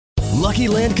Lucky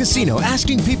Land Casino,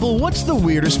 asking people, what's the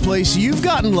weirdest place you've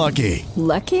gotten lucky?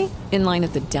 Lucky? In line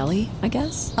at the deli, I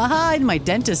guess? Aha, in my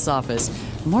dentist's office.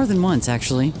 More than once,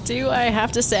 actually. Do I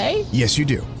have to say? Yes, you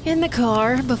do. In the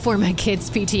car before my kids'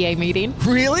 PTA meeting.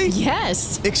 Really?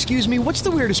 Yes. Excuse me, what's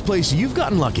the weirdest place you've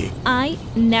gotten lucky? I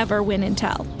never win and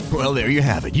tell. Well, there you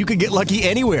have it. You can get lucky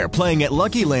anywhere, playing at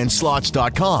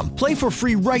LuckyLandSlots.com. Play for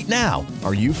free right now.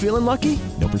 Are you feeling lucky?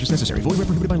 No purchase necessary. Void where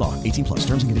prohibited by law. 18 plus.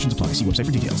 Terms and conditions apply. See website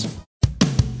for details.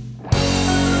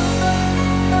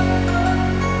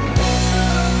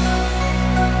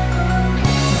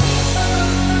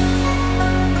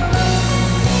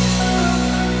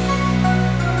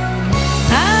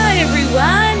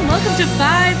 Welcome to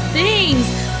 5 Things.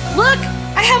 Look,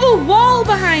 I have a wall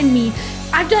behind me.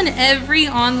 I've done every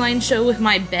online show with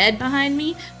my bed behind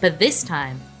me, but this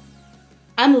time,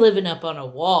 I'm living up on a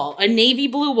wall, a navy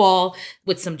blue wall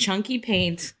with some chunky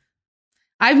paint.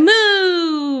 I've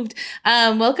moved.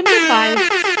 Welcome to 5.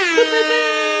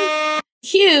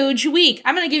 Huge week.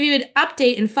 I'm going to give you an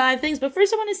update in 5 things, but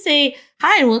first I want to say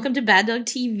hi and welcome to Bad Dog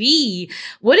TV.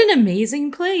 What an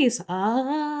amazing place.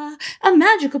 A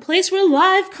magical place where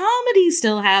live comedy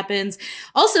still happens.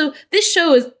 Also, this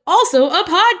show is also a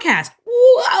podcast.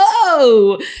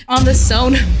 Whoa! On the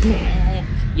Sonar.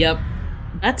 Yep.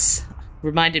 That's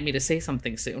reminded me to say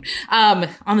something soon.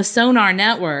 On the Sonar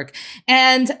network.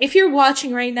 And if you're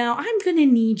watching right now, I'm going to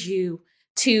need you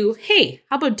to, hey,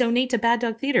 how about donate to Bad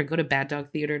Dog Theater? Go to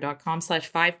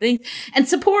baddogtheater.com/5things and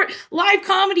support live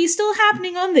comedy still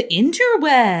happening on the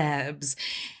interwebs.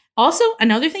 Also,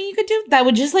 another thing you could do that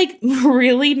would just like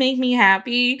really make me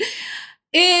happy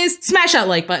is smash that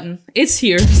like button. It's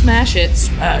here. Smash it.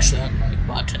 Smash that like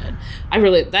button.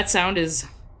 That sound is,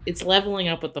 it's leveling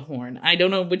up with the horn. I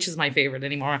don't know which is my favorite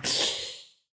anymore.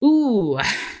 Ooh.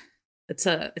 It's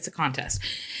a contest.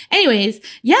 Anyways,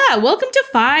 yeah, welcome to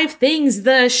 5 Things,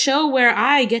 the show where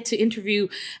I get to interview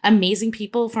amazing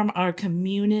people from our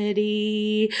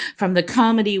community, from the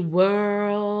comedy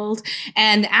world,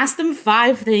 and ask them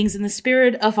 5 things in the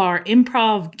spirit of our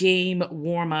improv game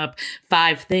warm-up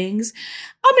 5 things.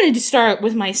 I'm going to start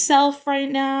with myself right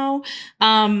now.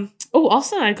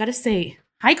 Also, I've got to say,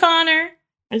 hi, Connor.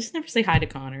 I just never say hi to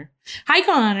Connor. Hi,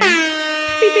 Connor.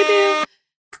 Beep, beep, beep.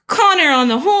 Connor on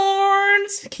the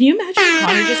horns. Can you imagine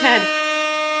Connor just had...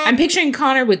 I'm picturing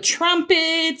Connor with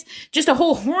trumpets, just a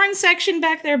whole horn section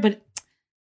back there, but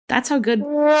that's how good...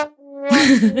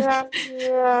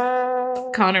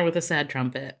 Connor with a sad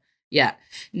trumpet. Yeah.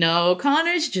 No,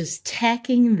 Connor's just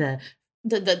teching the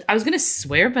I was going to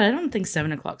swear, but I don't think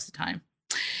 7 o'clock's the time.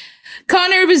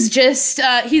 Connor was just,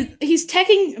 he's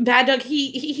teching Bad Dog.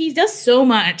 He does so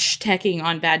much teching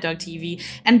on Bad Dog TV,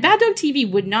 and Bad Dog TV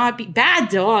would not be, Bad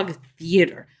Dog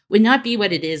Theater would not be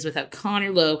what it is without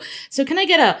Connor Lowe. So can I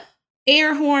get a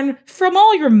air horn from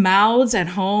all your mouths at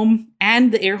home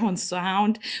and the air horn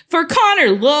sound for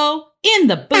Connor Lowe in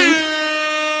the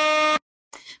booth?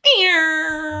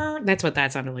 That's what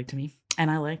that sounded like to me. And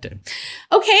I liked it.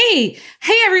 Okay.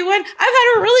 Hey, everyone. I've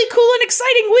had a really cool and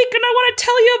exciting week, and I want to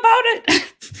tell you about it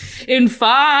in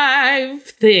 5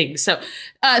 things. So,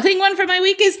 thing 1 for my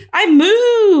week is I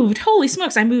moved. Holy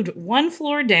smokes. I moved 1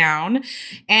 floor down.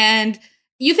 And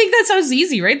you think that sounds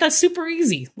easy, right? That's super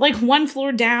easy. Like 1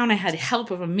 floor down. I had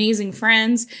help of amazing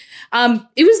friends.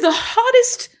 It was the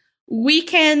hottest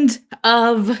weekend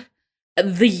of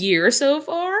the year so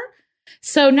far.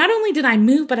 So not only did I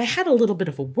move, but I had a little bit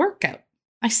of a workout.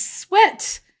 I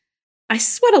sweat a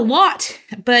lot,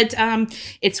 but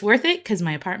it's worth it because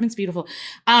my apartment's beautiful.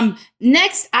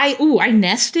 Next, I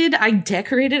nested, I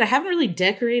decorated. I haven't really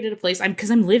decorated a place because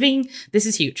I'm living. This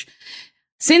is huge.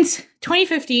 Since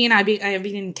 2015, I've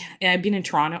been in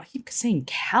Toronto. I keep saying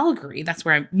Calgary. That's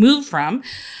where I moved from.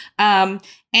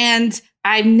 And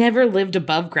I've never lived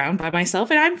above ground by myself,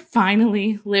 and I'm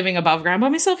finally living above ground by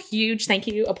myself. Huge. Thank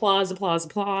you. Applause, applause,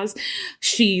 applause.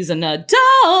 She's an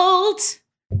adult.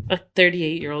 A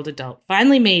 38-year-old adult.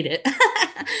 Finally made it.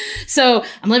 So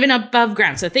I'm living above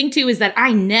ground. So thing 2 is that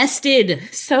I nested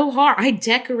so hard. I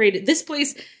decorated. This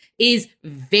place is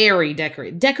very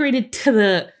decorated. Decorated to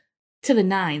the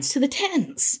 9s, to the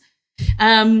 10s.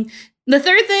 The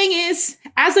third thing is,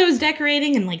 as I was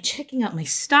decorating and like checking out my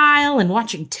style and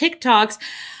watching TikToks,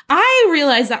 I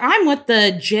realized that I'm what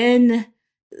the Gen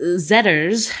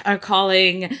Zers are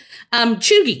calling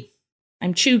chuggy.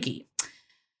 I'm chuggy.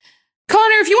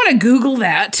 Connor, if you want to Google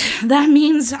that, that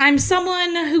means I'm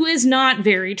someone who is not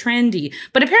very trendy.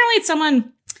 But apparently it's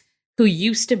someone who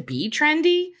used to be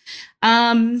trendy.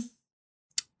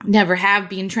 Never have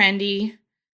been trendy.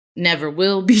 never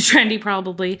will be trendy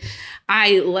probably.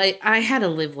 I had a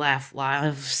live laugh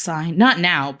love sign. Not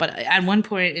now, but at one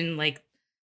point in like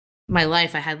my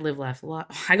life I had live laugh love.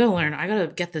 I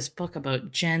gotta get this book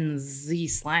about Gen Z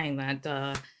slang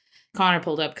that Connor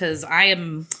pulled up, because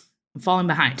I'm falling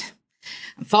behind.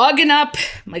 I'm fogging up.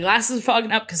 My glasses are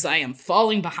fogging up because I am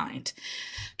falling behind.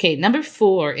 Okay, number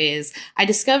 4 is I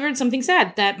discovered something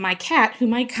sad, that my cat, who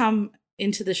might come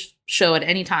into the show at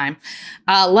any time,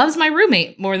 loves my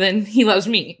roommate more than he loves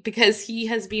me, because he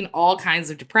has been all kinds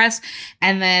of depressed.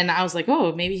 And then I was like,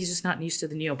 oh, maybe he's just not used to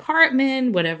the new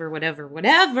apartment, whatever.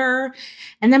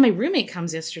 And then my roommate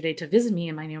comes yesterday to visit me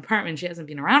in my new apartment. She hasn't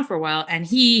been around for a while, and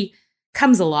he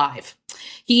comes alive.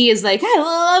 He is like, I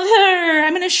love her.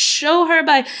 I'm going to show her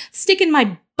by sticking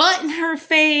my butt in her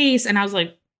face. And I was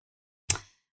like,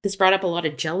 this brought up a lot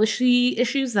of jealousy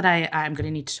issues that I'm going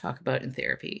to need to talk about in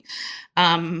therapy.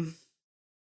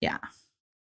 Yeah.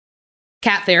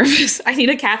 Cat therapist. I need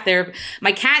a cat therapist.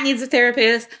 My cat needs a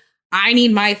therapist. I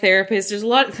need my therapist. There's a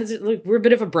lot, because we're a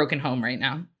bit of a broken home right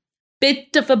now. But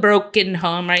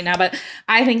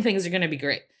I think things are going to be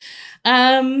great.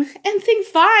 And thing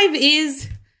 5 is,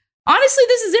 honestly,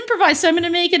 this is improvised, so I'm going to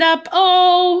make it up.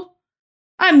 Oh,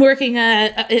 I'm working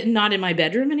not in my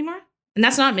bedroom anymore. And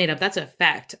that's not made up. That's a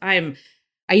fact. I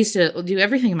used to do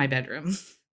everything in my bedroom.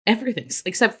 Everything.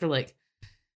 Except for like,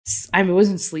 I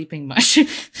wasn't sleeping much.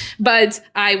 But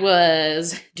I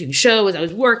was doing shows. I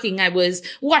was working. I was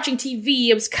watching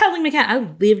TV. I was cuddling my cat. I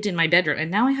lived in my bedroom.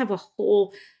 And now I have a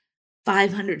whole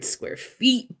 500 square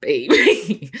feet,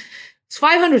 baby. It's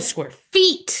 500 square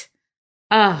feet.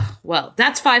 Well,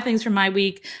 that's 5 things from my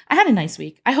week. I had a nice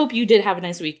week. I hope you did have a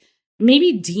nice week.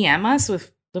 Maybe DM us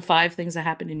with the 5 things that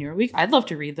happened in your week. I'd love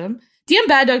to read them. DM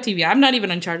Bad Dog TV. I'm not even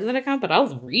in charge of that account, but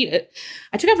I'll read it.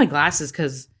 I took out my glasses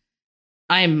because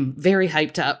I'm very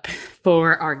hyped up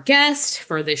for our guest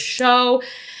for this show.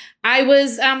 I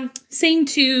was saying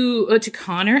to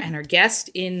Connor and our guest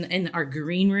in our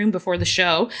green room before the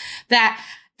show that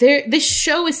this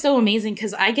show is so amazing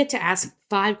because I get to ask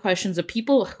 5 questions of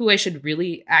people who I should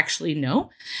really actually know.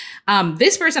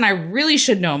 This person I really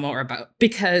should know more about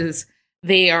because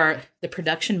they are the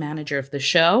production manager of the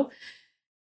show.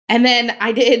 And then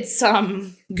I did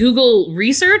some Google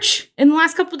research in the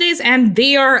last couple of days, and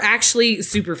they are actually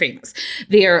super famous.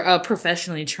 They are a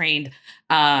professionally trained,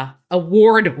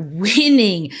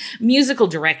 award-winning musical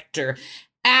director,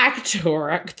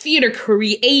 actor, theater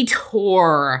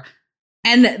creator,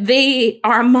 and they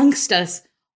are amongst us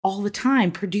all the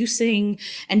time, producing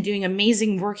and doing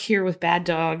amazing work here with Bad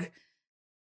Dog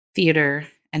Theater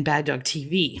and Bad Dog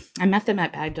TV. I met them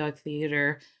at Bad Dog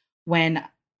Theater when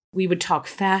we would talk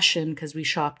fashion because we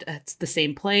shopped at the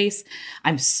same place.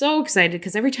 I'm so excited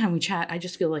because every time we chat, I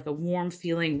just feel like a warm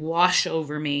feeling wash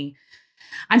over me.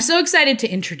 I'm so excited to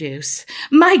introduce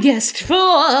my guest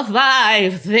for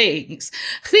 5 things,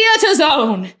 Theater's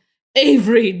own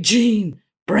Avery Jean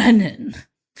Brennan.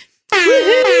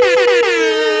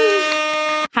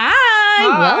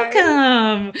 Hi,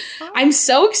 welcome. I'm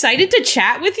so excited to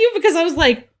chat with you because I was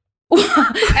like,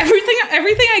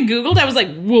 everything I Googled, I was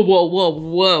like, whoa,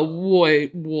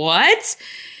 what?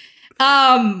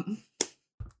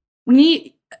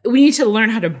 We need to learn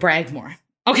how to brag more.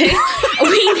 Okay,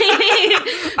 we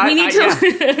need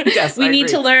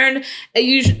to learn.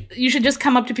 You should just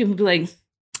come up to people and be like,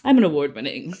 I'm an award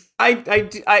winning.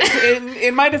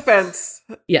 In my defense,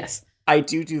 yes. I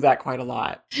do that quite a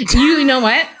lot. You know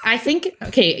what? I think,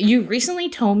 okay, you recently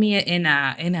told me in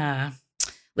a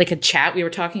like a chat, we were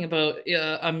talking about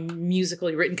a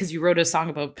musical you written because you wrote a song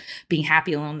about being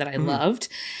happy alone that I loved.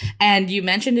 And you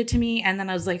mentioned it to me. And then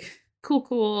I was like,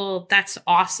 cool. That's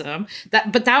awesome.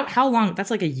 How long?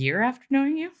 That's like a year after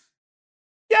knowing you?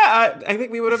 Yeah, I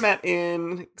think we would have met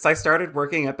because I started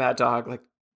working at Bad Dog like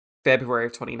February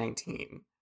of 2019.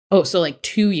 Oh, so like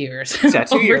 2 years. Yeah,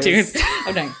 2 years.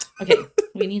 Oh, dang. Okay,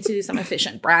 we need to do some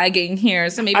efficient bragging here.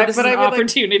 So maybe this is an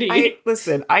opportunity.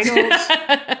 Listen, I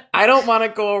don't want to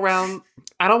go around.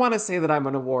 I don't want to say that I'm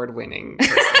an award-winning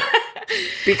person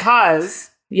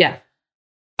because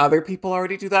other people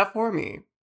already do that for me.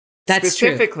 That's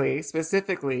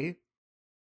specifically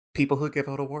people who give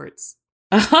out awards.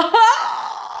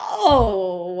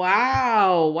 Oh,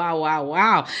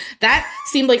 wow. That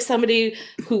seemed like somebody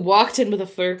who walked in with a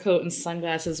fur coat and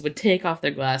sunglasses would take off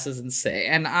their glasses and say,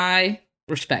 and I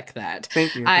respect that.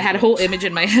 Thank you. I had a whole image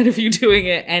in my head of you doing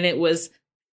it, and it was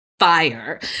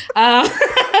fire. Fire.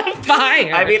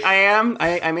 I mean,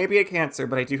 I may be a Cancer,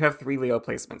 but I do have 3 Leo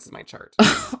placements in my chart.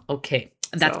 Okay.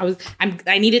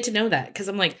 I needed to know that because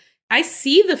I'm like, I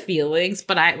see the feelings,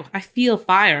 but I feel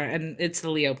fire, and it's the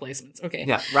Leo placements. Okay.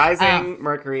 Yeah, rising,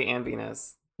 Mercury, and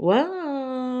Venus.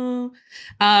 Whoa.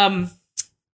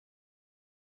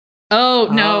 Oh,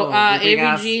 no.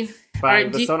 Avery G. By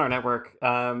the Sonar Network.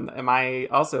 Am I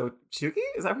also Chugi?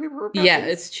 Is that what people were? Yeah,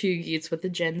 it's Chugi. It's what the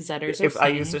Gen Zers are If saying. I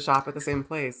used to shop at the same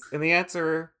place. And the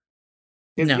answer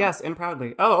is no. yes, and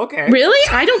proudly. Oh, okay. Really?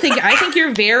 I think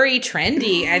you're very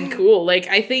trendy and cool. Like,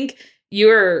 I think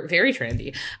you're very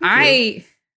trendy. I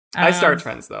start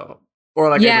trends, though. Or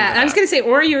like, yeah, I was gonna say,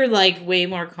 or you're like way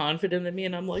more confident than me,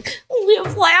 and I'm like,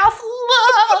 live, laugh,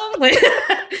 love. Like,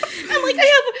 I'm like,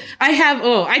 I have.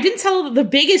 Oh, I didn't tell the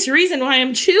biggest reason why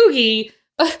I'm Chugi.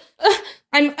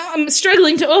 I'm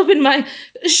struggling to open my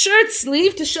shirt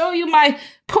sleeve to show you my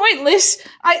pointless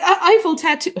Eiffel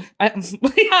tattoo. I don't know.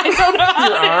 Your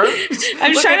arm?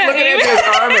 I'm look trying at his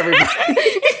arm, everybody.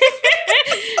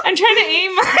 I'm trying to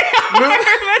aim my arm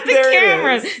at the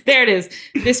camera. There it is.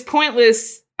 This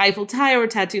pointless Eiffel Tower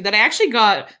tattoo that I actually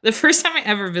got the first time I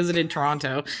ever visited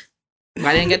Toronto.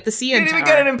 I didn't get to see it. You didn't even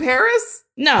get it in Paris?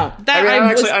 No.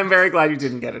 I'm very glad you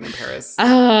didn't get it in Paris.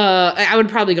 I would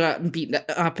probably go out and beat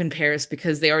up in Paris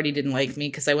because they already didn't like me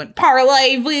because I went,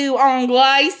 parlez-vous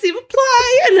anglais, s'il vous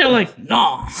plaît? And they're like,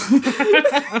 no.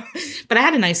 But I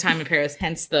had a nice time in Paris,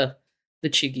 hence the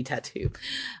Chugi tattoo.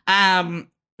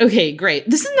 Okay, great.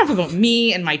 This is enough about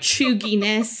me and my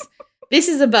Chuginess. This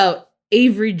is about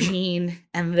Avery Jean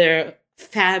and their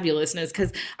fabulousness,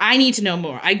 because I need to know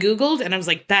more. I Googled and I was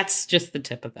like, that's just the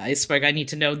tip of the iceberg. I need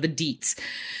to know the deets.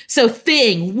 So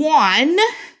thing one,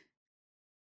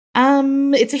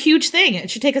 it's a huge thing.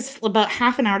 It should take us about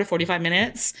half an hour to 45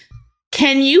 minutes.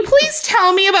 Can you please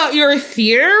tell me about your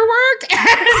theater work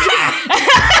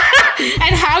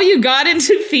and how you got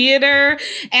into theater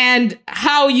and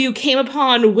how you came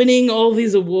upon winning all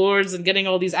these awards and getting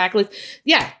all these accolades?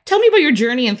 Yeah, tell me about your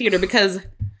journey in theater, because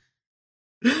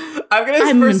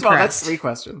I'm first of all, that's three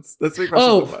questions. That's three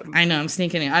questions. Oh, I know, I'm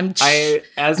sneaking in.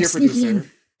 As your producer.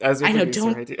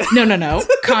 No.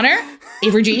 Connor,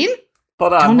 Avery Jean.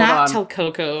 Hold on. Do not tell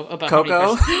Coco about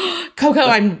Coco. Coco,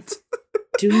 I'm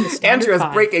doing this. Andrew is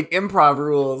breaking improv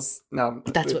rules. No,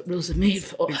 that's what rules are made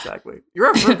for. Exactly. You're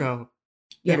a Virgo.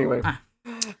 Yeah. Anyway,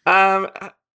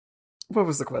 what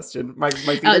was the question? My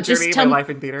theater journey, my life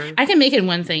in theater. I can make it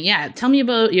one thing. Yeah, tell me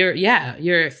about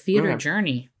your theater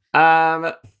journey.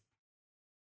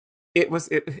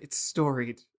 It's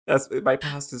storied. My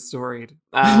past is storied.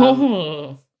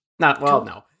 No.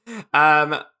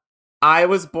 I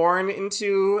was born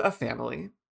into a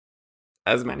family,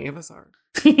 as many of us are.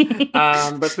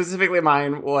 But specifically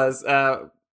mine was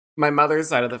my mother's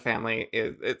side of the family.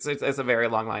 It's a very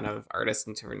long line of artists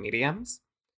and touring mediums.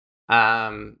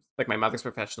 Like my mother's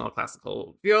professional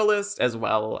classical violist, as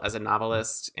well as a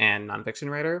novelist and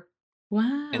nonfiction writer.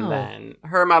 Wow. And then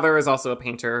her mother is also a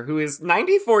painter who is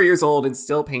 94 years old and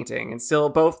still painting and still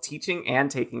both teaching and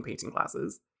taking painting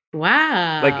classes.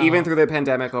 Wow. Like even through the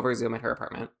pandemic over Zoom at her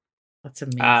apartment. That's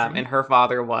amazing. And her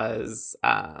father was,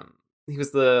 he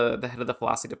was the head of the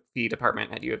philosophy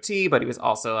department at U of T, but he was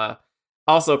also a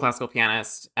classical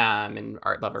pianist and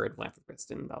art lover and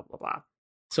philanthropist and blah, blah, blah.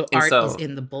 So art is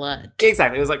in the blood.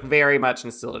 Exactly. It was like very much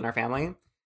instilled in our family.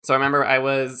 So I remember I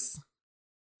was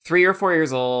 3 or 4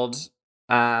 years old.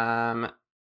 My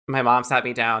mom sat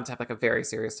me down to have like a very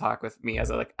serious talk with me as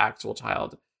a like actual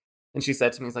child. And she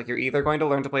said to me, it's like, you're either going to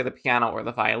learn to play the piano or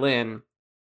the violin,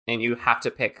 and you have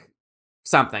to pick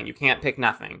something. You can't pick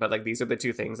nothing. But like, these are the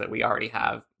two things that we already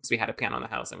have. Because we had a piano in the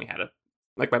house, and we had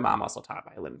my mom also taught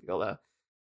violin and viola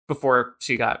before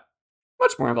she got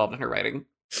much more involved in her writing.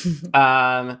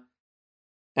 And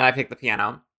I picked the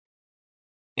piano.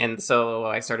 And so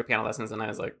I started piano lessons when I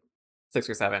was like 6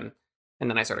 or 7. And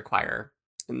then I started choir.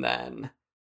 And then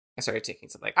I started taking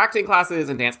some like acting classes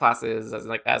and dance classes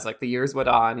as the years went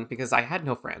on, because I had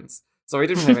no friends. So I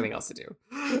didn't have anything else to do.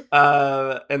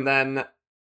 And then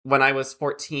when I was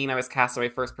 14, I was cast in my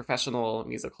first professional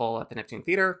musical at the Neptune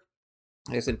Theater.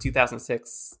 It was in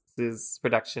 2006's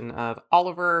production of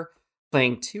Oliver,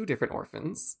 playing 2 different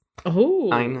orphans.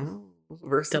 Oh, I know.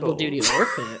 Versatile. Double duty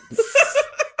orphans.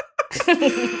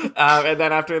 And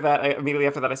then immediately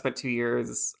after that, I spent 2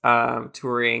 years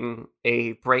touring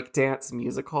a breakdance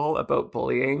musical about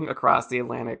bullying across the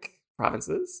Atlantic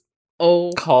provinces.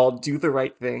 Oh, called Do the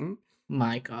Right Thing.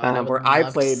 My God, where I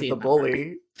played the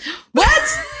bully.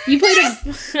 What? You played I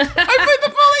played the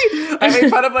bully. I made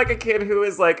fun of like a kid who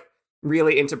was like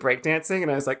really into breakdancing,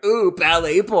 and I was like, "Ooh,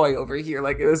 ballet boy over here!"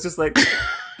 Like it was just like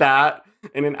that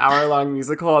in an hour-long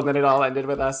musical, and then it all ended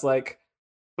with us like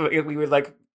we would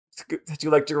like do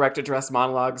like direct address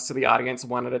monologues to the audience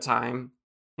one at a time.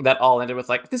 That all ended with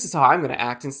like, "This is how I'm going to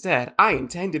act instead. I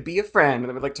intend to be a friend," and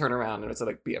then we'd like turn around and it would say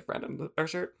like, "Be a friend" on our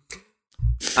shirt.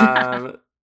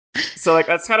 So like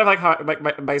that's kind of like how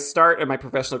like my start and my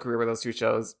professional career were those two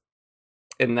shows.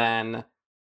 And then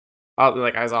I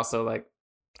was also like,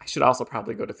 I should also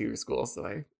probably go to theater school so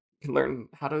I can learn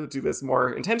how to do this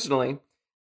more intentionally.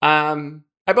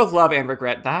 I both love and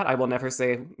regret that. I will never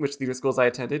say which theater schools I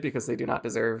attended because they do not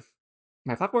deserve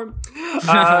my platform.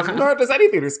 Nor does any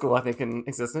theater school, I think, in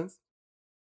existence.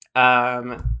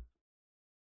 And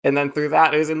then through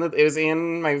that, it was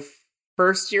in my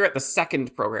first year at the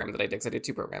second program that I did, because I did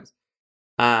two programs.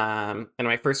 And in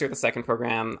my first year at the second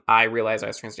program, I realized I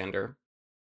was transgender.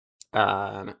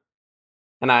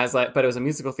 And I was like, but it was a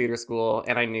musical theater school,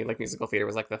 and I knew like musical theater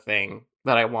was like the thing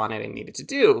that I wanted and needed to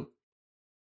do.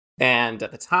 And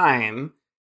at the time,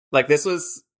 like I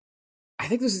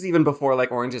think this was even before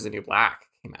like Orange is the New Black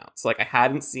came out. So like I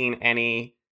hadn't seen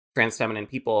any trans feminine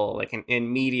people like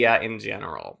in media in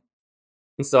general.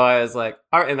 And so I was like,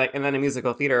 all right, and then in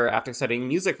musical theater, after studying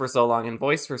music for so long and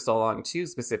voice for so long too,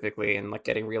 specifically, and like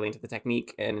getting really into the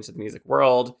technique and into the music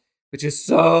world, which is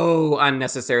so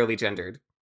unnecessarily gendered.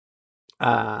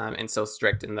 And so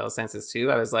strict in those senses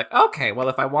too. I was like, okay, well,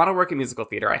 if I want to work in musical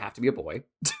theater, I have to be a boy.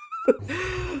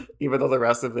 Even though the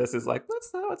rest of this is like,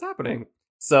 that's not what's happening.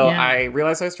 So yeah. I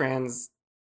realized I was trans.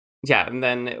 Yeah, and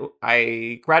then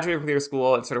I graduated from theater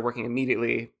school and started working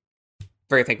immediately.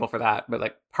 Very thankful for that. But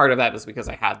like part of that was because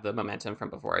I had the momentum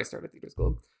from before I started theater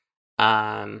school.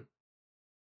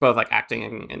 Both like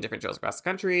acting in different shows across the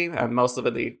country. Most of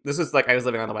this was like I was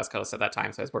living on the West Coast at that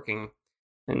time, so I was working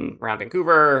around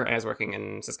Vancouver. I was working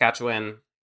in Saskatchewan,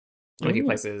 in a few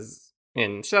places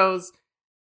in shows,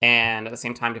 and at the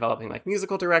same time developing like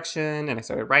musical direction. And I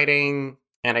started writing,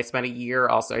 and I spent a year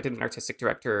also. I did an artistic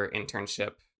director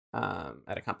internship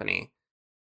at a company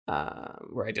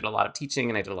where I did a lot of teaching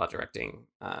and I did a lot of directing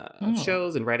of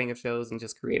shows and writing of shows and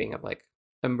just creating of like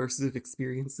immersive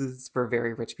experiences for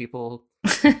very rich people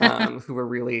who were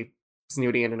really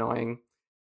snooty and annoying.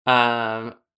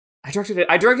 I directed an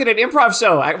improv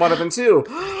show. One of them too.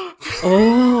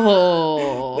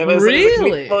 Oh,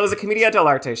 really? It was a Commedia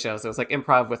dell'arte show, so it was like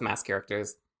improv with masked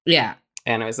characters. Yeah,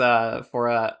 and it was for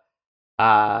a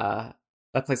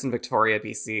place in Victoria,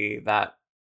 BC that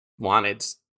wanted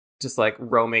just like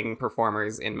roaming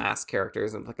performers in masked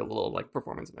characters and like a little like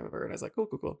performance and whatever. And I was like,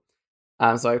 cool.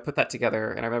 So I put that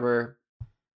together, and I remember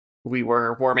we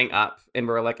were warming up and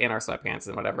we were like in our sweatpants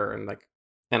and whatever, and like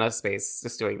in a space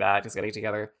just doing that, just getting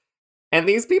together. And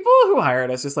these people who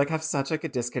hired us just like have such like a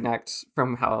disconnect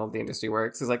from how the industry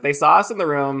works. It's like they saw us in the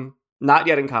room, not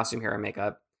yet in costume, hair, and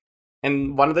makeup.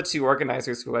 And one of the two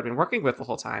organizers who I'd been working with the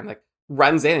whole time like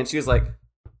runs in and she was like,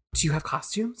 "Do you have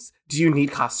costumes? Do you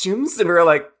need costumes?" And we were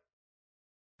like,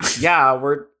 "Yeah,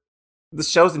 the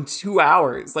show's in 2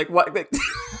 hours." Like what?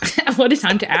 What a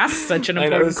time to ask such an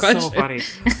important question. So funny.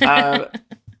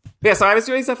 Yeah, so I was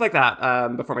doing stuff like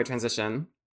that before my transition.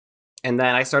 And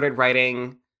then I started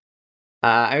writing.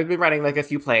 I had been writing like a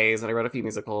few plays and I wrote a few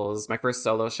musicals. My first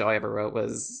solo show I ever wrote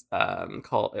was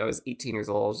called, I was 18 years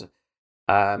old.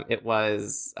 It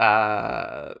was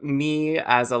me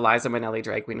as a Liza Minnelli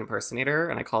drag queen impersonator,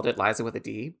 and I called it Liza with a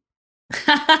D.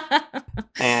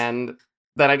 And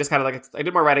then I just kind of like, I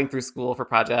did more writing through school for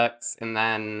projects, and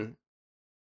then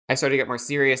I started to get more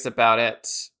serious about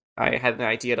it. I had an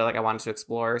idea to like, I wanted to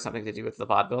explore something to do with the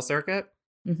vaudeville circuit.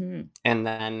 Mm-hmm. And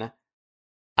then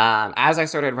as I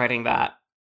started writing that,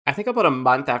 I think about a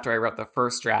month after I wrote the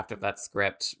first draft of that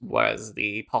script was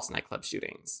the Pulse nightclub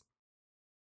shootings.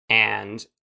 And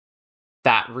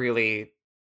that really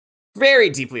very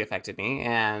deeply affected me.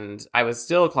 And I was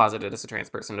still closeted as a trans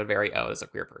person, but very out as a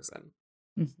queer person.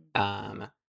 Mm-hmm.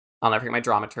 I'll never forget my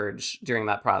dramaturge during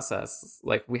that process.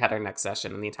 Like we had our next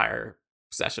session, and the entire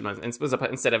session was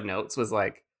instead of notes was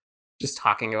like just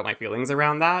talking about my feelings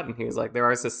around that. And he was like,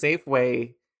 "There is a safe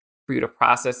way for you to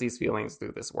process these feelings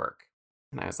through this work."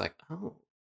 And I was like, oh,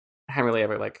 I hadn't really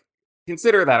ever like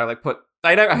considered that or like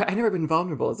I never been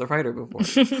vulnerable as a writer before.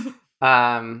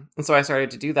 And so I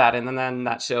started to do that. And then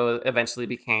that show eventually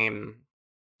became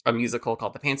a musical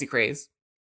called The Pansy Craze,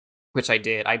 which I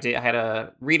did. I had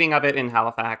a reading of it in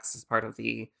Halifax as part of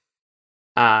the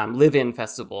Live-In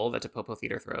Festival that Topopo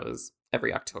Theatre throws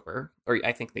every October. Or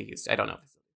I think they used, I don't know.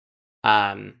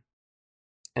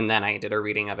 And then I did a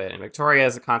reading of it in Victoria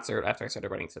as a concert after I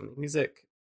started writing some music.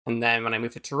 And then when I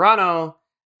moved to Toronto,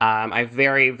 I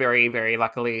very, very, very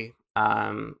luckily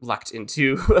lucked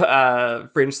into a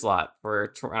Fringe slot for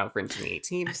Toronto Fringe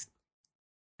 2018.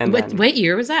 And what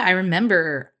year was that? I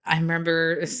remember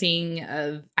seeing.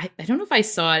 I don't know if I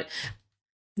saw it.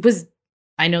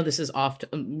 I know this is off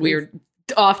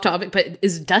topic, but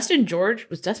Dustin George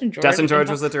was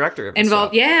the director of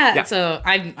involved? Yeah. So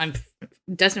I'm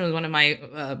Dustin was one of my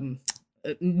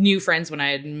new friends when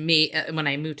I had made when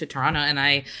I moved to Toronto, and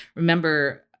I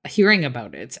remember hearing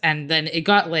about it, and then it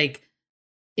got like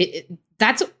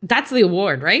that's the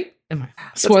award, right?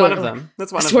 That's one of them.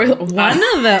 That's one of them. One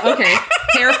of them. Okay.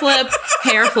 Hair flip.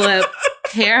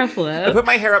 I put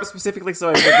my hair up specifically so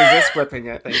I could resist flipping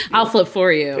it. Thank you. I'll flip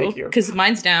for you. Thank you. Because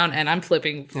mine's down and I'm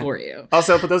flipping for you.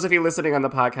 Also, for those of you listening on the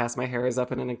podcast, my hair is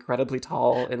up in an incredibly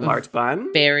tall and large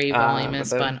bun. Very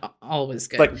voluminous bun. Always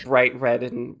good. Like bright red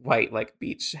and white, like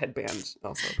beach headband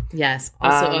also. Yes.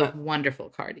 Also a wonderful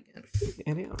cardigan.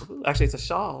 Actually, it's a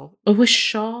shawl. Oh, a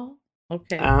shawl?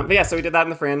 Okay. But yeah, so we did that in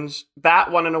the Fringe.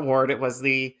 That won an award. It was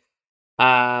the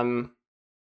LGBTQ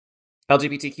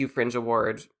Fringe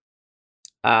Award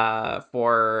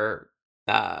for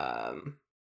I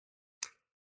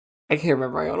can't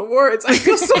remember my own awards. I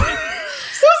feel so sorry.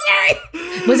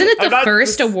 Wasn't it the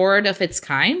first award of its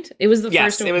kind? It was the first.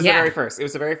 Yes, it was the very first. It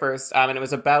was the very first, and it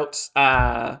was about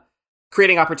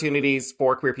creating opportunities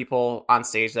for queer people on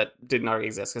stage that didn't already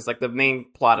exist. Because like the main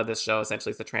plot of this show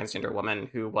essentially is the transgender woman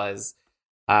who was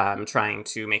trying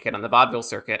to make it on the vaudeville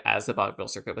circuit as the vaudeville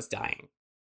circuit was dying.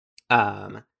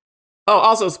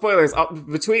 Also spoilers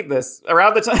between this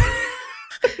around the time.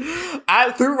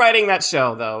 Through writing that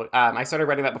show, though, I started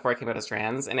writing that before I came out as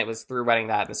trans, and it was through writing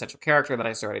that the central character that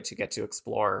I started to get to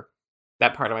explore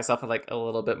that part of myself, like a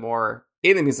little bit more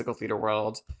in the musical theater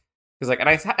world. Because like,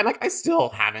 I still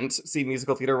haven't seen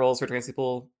musical theater roles for trans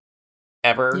people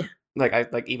ever. Yeah.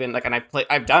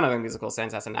 I've done other musicals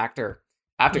since as an actor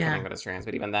after coming out as trans,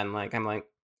 but even then, like, I'm like,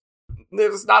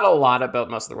 there's not a lot about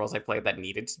most of the roles I played that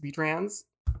needed to be trans.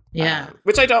 Yeah.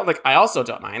 Which I don't like. I also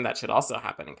don't mind. That should also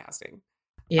happen in casting.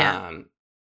 Yeah.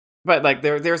 But like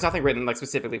there's nothing written like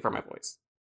specifically for my voice.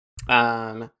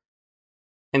 And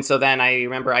so then I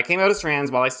remember I came out as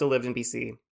trans while I still lived in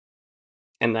BC.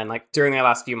 And then like during the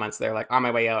last few months there, like on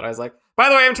my way out, I was like, by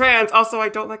the way, I'm trans. Also, I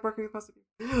don't like working with most of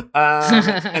you.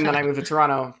 And then I moved to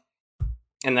Toronto.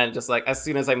 And then just like as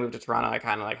soon as I moved to Toronto, I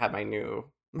kind of like had my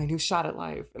new shot at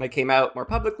life. And I came out more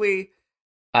publicly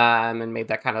and made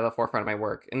that kind of the forefront of my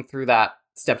work. And through that,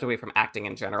 stepped away from acting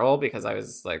in general because I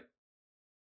was like,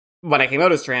 when I came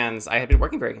out as trans, I had been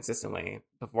working very consistently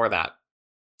before that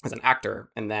as an actor.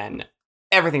 And then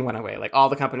everything went away. Like all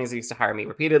the companies that used to hire me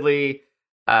repeatedly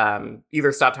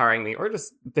either stopped hiring me or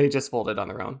they just folded on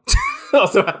their own.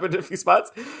 Also happened in a few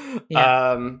spots.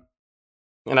 Yeah. And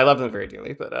I love them very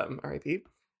dearly, but RIP.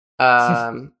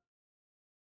 And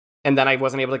then I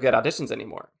wasn't able to get auditions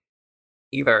anymore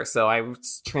either. So I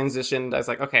transitioned. I was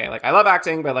like, okay, like I love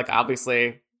acting, but like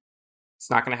obviously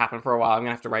it's not going to happen for a while. I'm going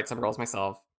to have to write some roles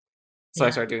myself. So I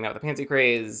started doing that with the Pansy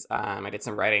Craze. I did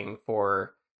some writing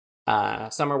for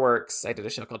Summer Works. I did a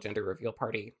show called Gender Reveal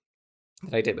Party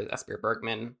that I did with Esper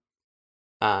Bergman,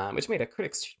 which made a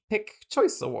Critics' Pick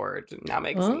Choice Award in Now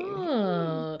Magazine.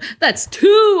 Oh, that's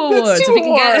 2 awards. That's 2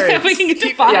 awards. We can get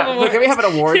to 5 awards. Look, can we have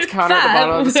an awards counter at the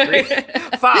bottom of the screen?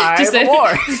 5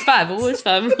 awards. 5 awards.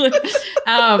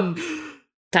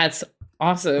 That's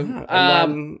awesome.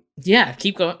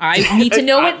 Keep going. I need to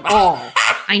know it all.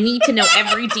 I need to know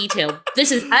every detail. This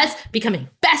is us becoming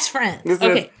best friends.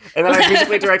 Okay. And then I was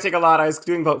musically directing a lot. I was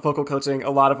doing vocal coaching, a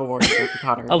lot of awards for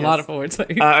Connor. A lot of awards.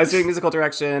 I was doing musical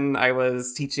direction. I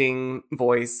was teaching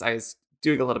voice. I was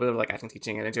doing a little bit of like acting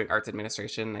teaching and doing arts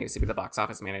administration. I used to be the box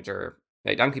office manager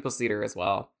at Young People's Theater as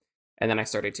well. And then I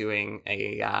started doing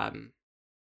I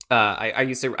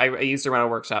used to run a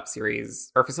workshop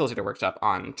series or facilitate a workshop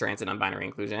on trans and non-binary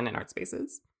inclusion in art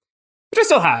spaces. Which I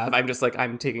still have. I'm just like,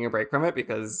 I'm taking a break from it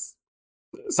because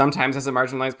sometimes as a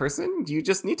marginalized person, you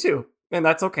just need to. And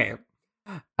that's okay.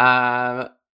 And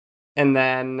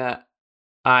then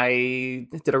I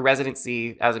did a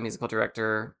residency as a musical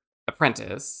director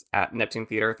apprentice at Neptune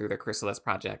Theater through the Chrysalis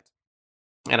Project.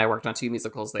 And I worked on 2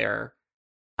 musicals there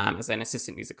as an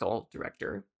assistant musical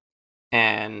director.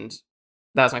 And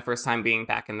that was my first time being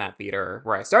back in that theater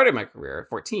where I started my career at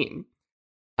 14.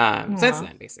 Since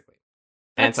then, basically.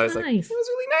 And so I was like, it was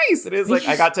really nice. It is like,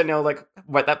 I got to know like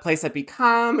what that place had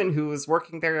become and who was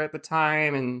working there at the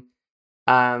time.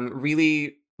 And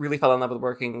really, really fell in love with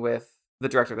working with the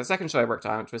director of the second show I worked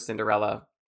on, which was Cinderella.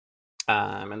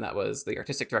 And that was the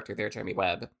artistic director there, Jeremy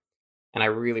Webb. And I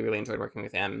really, really enjoyed working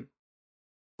with him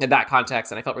in that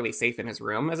context. And I felt really safe in his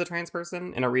room as a trans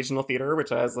person in a regional theater,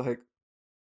 which I was like,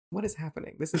 what is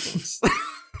happening? This isn't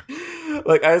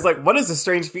like, I was like, what is this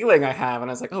strange feeling I have?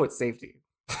 And I was like, oh, it's safety.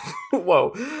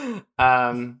 Whoa.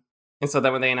 And so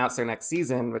then when they announced their next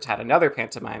season, which had another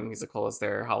pantomime musical as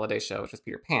their holiday show, which was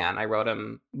Peter Pan, I wrote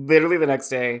him literally the next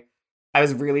day. I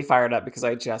was really fired up because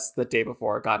I just the day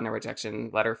before gotten a rejection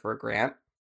letter for a grant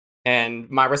And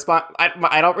my response,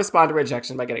 I don't respond to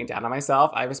rejection by getting down on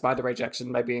myself. I respond to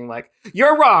rejection by being like,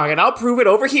 you're wrong, and I'll prove it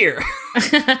over here.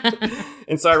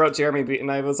 And so I wrote Jeremy Beaton,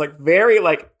 and I was like, very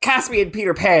like, cast me in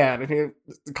Peter Pan. And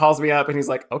he calls me up, and he's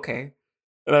like, okay.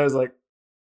 And I was like,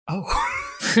 oh,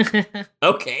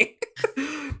 okay.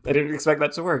 I didn't expect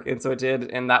that to work. And so it did.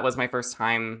 And that was my first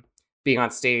time being on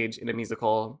stage in a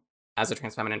musical as a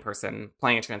trans feminine person,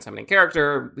 playing a trans feminine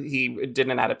character. He did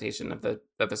an adaptation of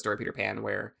the story Peter Pan,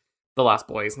 where the lost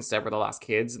boys instead were the lost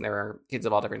kids, and there are kids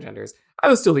of all different genders. I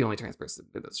was still the only trans person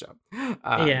in this show.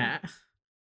 Yeah.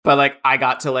 But like, I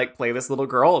got to like play this little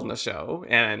girl in the show,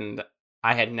 and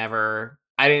I didn't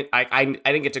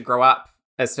get to grow up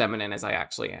as feminine as I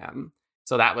actually am.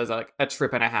 So that was like a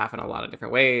trip and a half in a lot of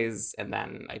different ways. And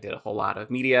then I did a whole lot of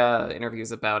media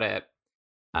interviews about it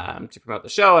to promote the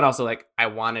show. And also like, I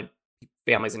wanted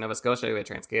families in Nova Scotia with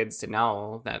trans kids to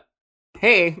know that,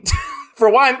 hey, for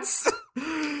once,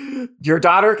 your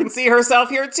daughter can see herself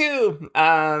here too.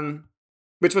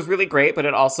 Which was really great, but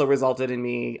it also resulted in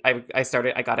me, I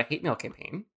got a hate mail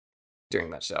campaign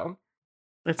during that show.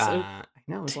 I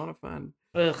know, it was a lot of fun.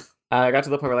 Ugh. I got to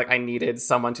the point where like I needed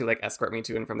someone to like escort me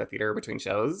to and from the theater between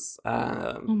shows for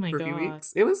a few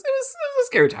weeks. It was a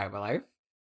scary time of my life.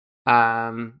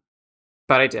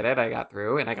 But I did it. I got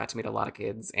through, and I got to meet a lot of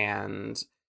kids and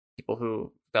people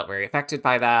who felt very affected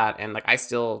by that. And like I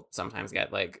still sometimes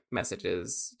get like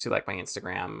messages to like my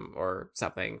Instagram or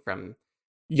something from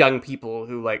young people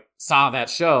who like saw that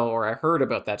show or I heard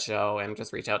about that show and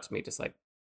just reach out to me, just like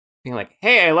being like,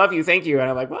 hey, I love you, thank you. And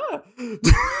I'm like, what?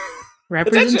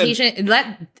 Representation, it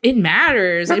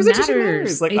matters. It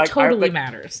matters. Like, it totally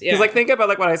matters. Yeah. Because like, think about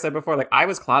like what I said before. Like, I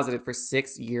was closeted for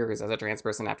 6 years as a trans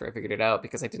person after I figured it out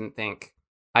because I didn't think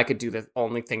I could do the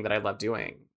only thing that I love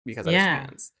doing because I was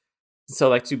trans. So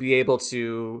like, to be able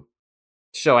to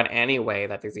show in any way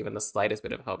that there's even the slightest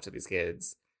bit of hope to these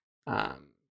kids,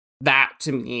 that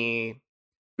to me,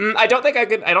 I don't think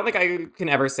I can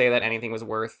ever say that anything was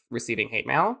worth receiving hate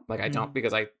mail. Like I don't,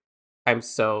 because I'm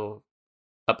so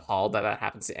appalled that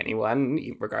happens to anyone,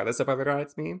 regardless of whether or not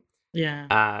it's me.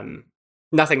 Yeah.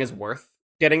 Nothing is worth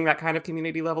getting that kind of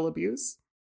community level abuse.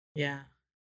 Yeah.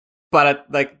 But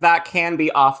like that can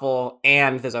be awful,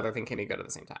 and this other thing can be good at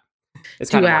the same time.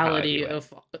 It's duality kind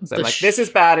of so like this is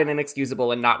bad and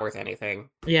inexcusable and not worth anything.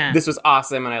 Yeah. This was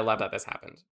awesome, and I love that this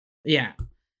happened. Yeah.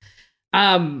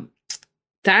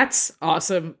 That's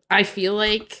awesome. I feel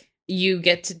like you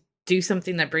get to do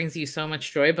something that brings you so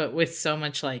much joy, but with so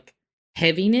much like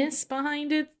heaviness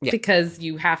behind it, because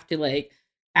you have to like,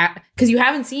 because you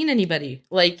haven't seen anybody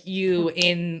like you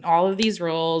in all of these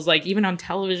roles, like even on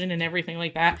television and everything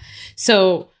like that.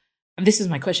 So this is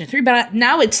my question 3, but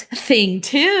now it's thing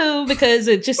 2 because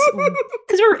it just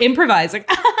because we're improvising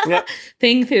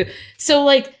thing 2. So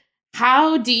like,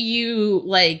 how do you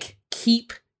like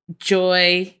keep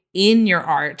joy in your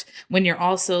art when you're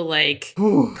also like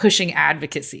pushing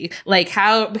advocacy? Like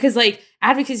how, because like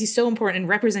advocacy is so important and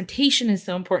representation is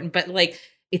so important, but like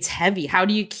it's heavy. How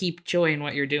do you keep joy in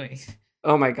what you're doing?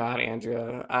 Oh my God,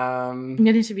 Andrea. I'm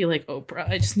getting to be like Oprah.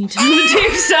 I just need to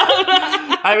take some.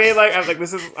 I mean, like, I'm like,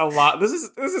 this is a lot. This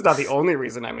is not the only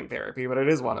reason I'm in therapy, but it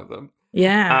is one of them.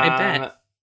 Yeah,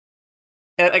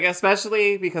 I bet. Like,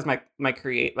 especially because my like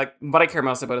what I care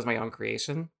most about is my own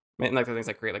creation. Like the things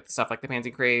I create, like the stuff like the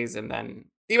Pansy Craze, and then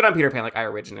even on Peter Pan, like I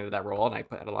originated that role and I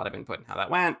put a lot of input in how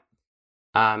that went.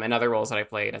 And other roles that I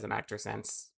played as an actor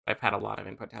since, I've had a lot of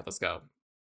input to how those go.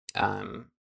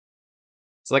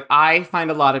 So like I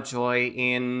find a lot of joy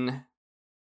in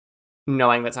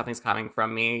knowing that something's coming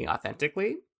from me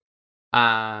authentically.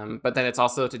 But then it's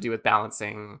also to do with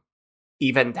balancing.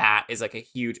 Even that is like a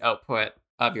huge output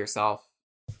of yourself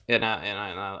in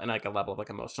like a level of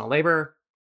like emotional labor.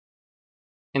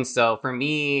 And so for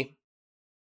me,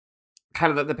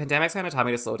 kind of the pandemic's kind of taught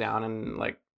me to slow down and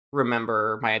like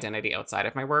remember my identity outside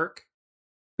of my work,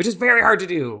 which is very hard to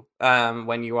do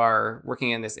when you are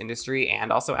working in this industry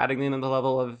and also adding in the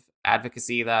level of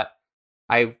advocacy that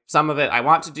some of it I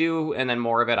want to do and then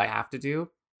more of it I have to do.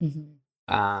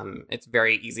 Mm-hmm. It's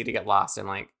very easy to get lost in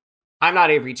like, I'm not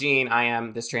Avery Jean, I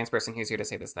am this trans person who's here to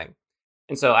say this thing.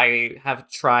 And so I have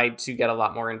tried to get a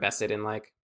lot more invested in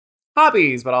like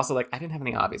hobbies, but also like I didn't have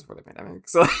any hobbies before the pandemic.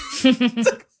 So you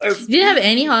didn't have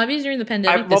any hobbies during the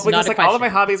pandemic? Because like all of my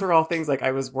hobbies were all things like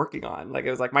I was working on. Like it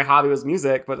was like my hobby was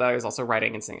music, but I was also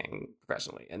writing and singing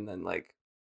professionally. And then like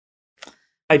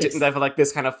I feel like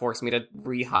this kind of forced me to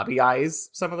re-hobbyize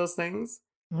some of those things.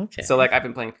 Okay. So like I've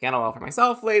been playing piano all for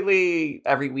myself lately.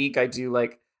 Every week I do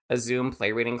like a Zoom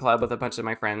play reading club with a bunch of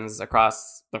my friends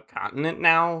across the continent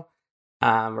now,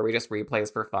 where we just read plays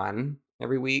for fun.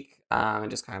 every week, and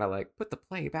just kind of like put the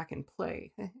play back in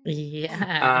play.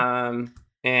 Yeah.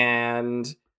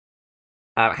 And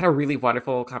I had a really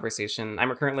wonderful conversation.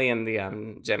 I'm currently in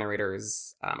the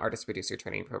Generators artist producer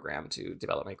training program to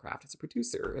develop my craft as a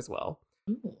producer as well,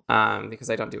 Ooh. because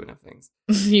I don't do enough things.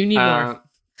 You need more.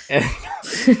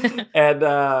 And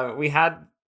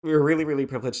we were really, really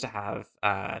privileged to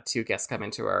have 2 guests come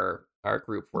into our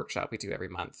group workshop we do every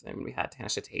month. And we had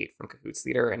Tanisha Tate from Cahoots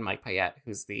Theater and Mike Payette,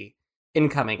 who's the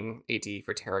incoming AD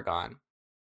for Tarragon.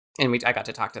 And I got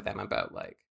to talk to them about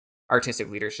like artistic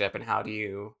leadership and how do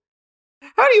you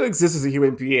exist as a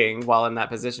human being while in that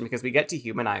position, because we get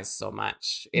dehumanized so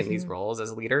much in these roles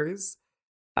as leaders,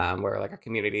 where like our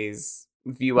communities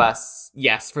view us,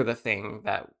 yes, for the thing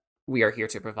that we are here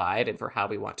to provide and for how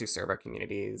we want to serve our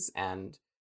communities and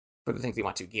for the things we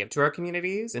want to give to our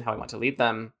communities and how we want to lead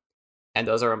them. And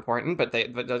those are important, but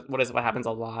what happens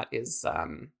a lot is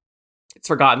it's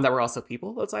forgotten that we're also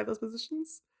people outside those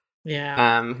positions.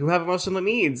 Yeah. Who have emotional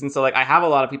needs. And so like I have a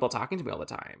lot of people talking to me all the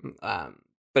time.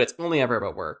 But it's only ever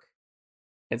about work.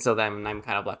 And so then I'm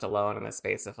kind of left alone in this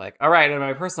space of like, all right, and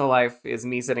my personal life is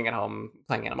me sitting at home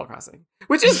playing Animal Crossing,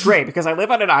 which is great because I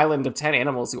live on an island of 10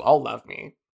 animals who all love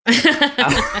me.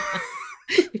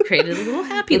 You created a little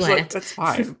happy land. Like, that's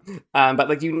fine. But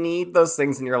like you need those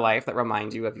things in your life that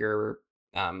remind you of your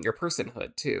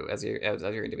personhood too, as your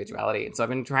individuality. And so I've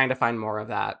been trying to find more of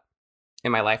that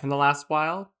in my life in the last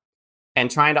while, and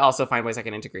trying to also find ways I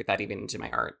can integrate that even into my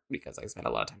art, because I spend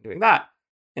a lot of time doing that.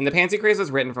 And The Pansy Craze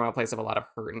was written from a place of a lot of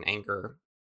hurt and anger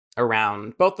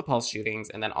around both the Pulse shootings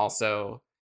and then also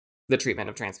the treatment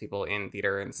of trans people in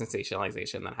theater and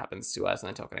sensationalization that happens to us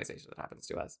and the tokenization that happens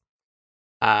to us.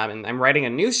 And I'm writing a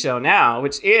new show now,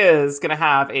 which is going to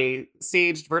have a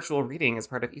staged virtual reading as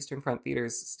part of Eastern Front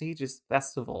Theater's Stages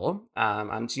Festival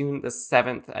on June the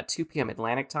 7th at 2 p.m.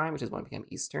 Atlantic time, which is 1 p.m.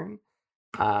 Eastern.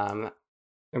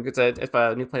 It's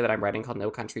a new play that I'm writing called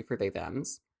No Country for They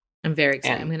Thems. I'm very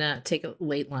excited. I'm going to take a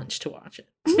late lunch to watch it.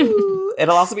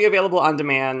 It'll also be available on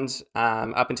demand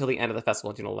up until the end of the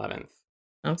festival, June 11th.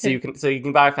 Okay. So you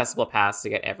can buy a festival pass to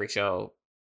get every show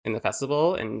in the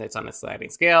festival, and it's on a sliding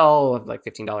scale of like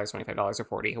 $15, $25,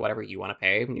 or $40, whatever you want to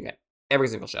pay, and you get every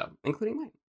single show, including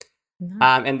mine.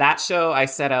 Nice. And that show I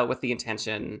set out with the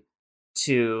intention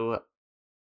to,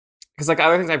 because like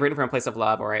other things I've written from a place of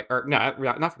love, not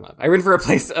from love. I've written for a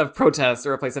place of protest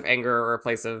or a place of anger or a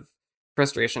place of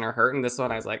frustration or hurt. And this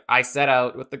one, I was like, I set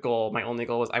out with the goal. My only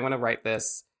goal was I want to write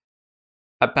this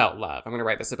about love. I'm going to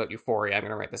write this about euphoria. I'm going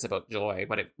to write this about joy.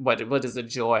 What is the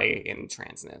joy in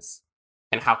transness?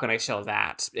 And how can I show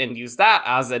that and use that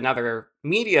as another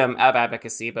medium of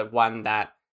advocacy, but one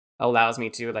that allows me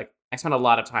to, like, I spent a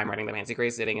lot of time writing The Pansy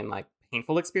Craze sitting in like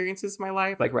painful experiences in my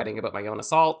life, like writing about my own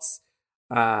assaults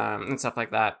and stuff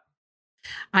like that.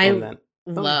 I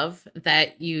love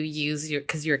that you use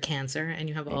because you're a Cancer and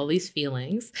you have all these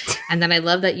feelings. And then I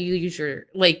love that you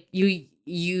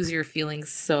use your feelings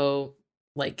so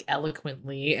like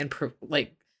eloquently and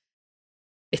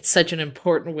it's such an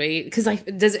important way, because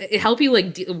does it help you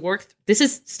like work? This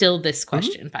is still this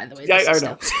question, by the way. Yeah, I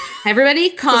know. Everybody,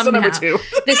 calm down. Number 2.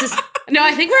 This is no.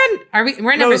 I think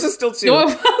we're no. This is still 2.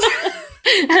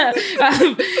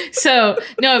 So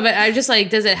no, but I'm just like,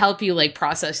 does it help you like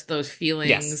process those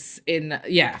feelings?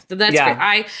 Yes. So that's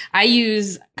great. I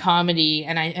use comedy,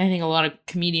 and I think a lot of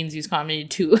comedians use comedy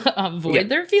to avoid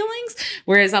their feelings,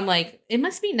 whereas I'm like, it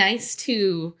must be nice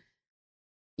to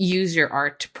use your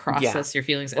art to process your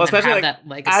feelings, and then especially have like, that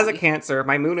legacy. As a Cancer,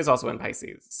 my moon is also in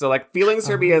Pisces, so like feelings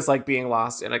for me is like being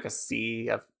lost in like a sea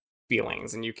of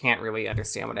feelings, and you can't really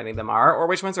understand what any of them are or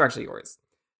which ones are actually yours.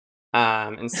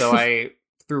 And so I,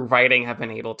 through writing, have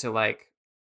been able to like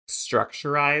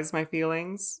structurize my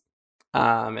feelings,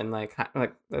 and like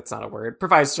that's not a word,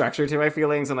 provide structure to my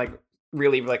feelings, and like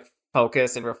really like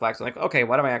focus and reflect on like, okay,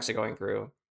 what am I actually going through?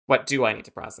 What do I need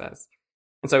to process?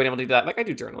 And so I've been able to do that. Like I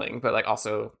do journaling, but like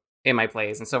also in my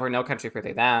plays. And so for No Country for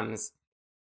They Thems,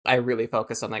 I really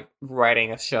focus on like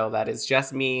writing a show that is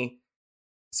just me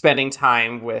spending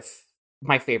time with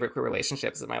my favorite queer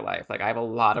relationships in my life. Like I have a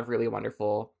lot of really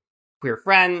wonderful queer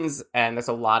friends, and there's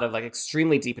a lot of like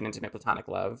extremely deep and intimate platonic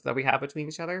love that we have between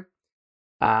each other,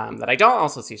 that I don't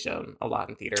also see shown a lot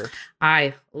in theater.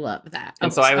 I love that.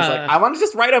 And so I was like, I want to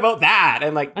just write about that.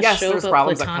 And like, yes, there's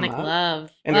problems that come up.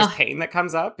 Love. And there's pain that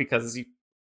comes up because you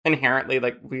inherently,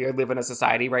 like, we live in a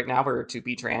society right now where to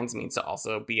be trans means to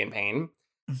also be in pain.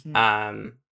 Mm-hmm.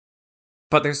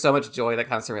 But there's so much joy that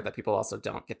comes from it that people also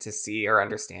don't get to see or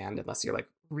understand unless you're like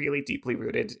really deeply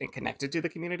rooted and connected to the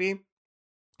community.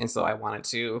 And so I wanted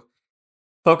to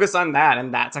focus on that,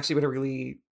 and that's actually been a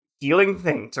really healing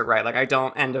thing to write. Like I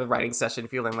don't end a writing session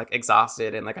feeling like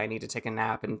exhausted and like I need to take a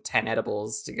nap and 10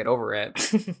 edibles to get over it.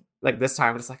 Like this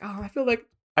time, it's like, oh, I feel like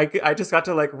I just got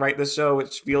to like write this show,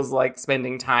 which feels like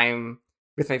spending time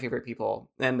with my favorite people,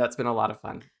 and that's been a lot of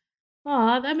fun.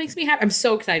 Aw, that makes me happy. I'm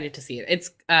so excited to see it.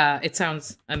 It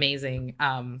sounds amazing.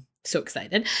 So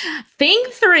excited. Thing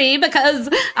 3, because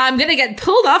I'm gonna get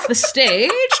pulled off the stage.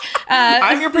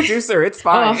 I'm your producer. It's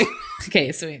fine. Oh,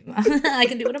 okay, sweet. I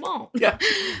can do what I want. Yeah.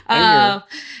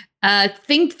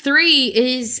 Thing 3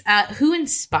 is who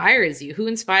inspires you? Who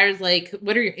inspires, like,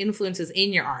 what are your influences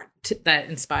in your art that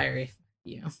inspire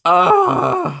you?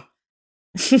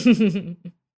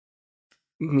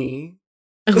 Me.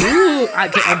 Ooh,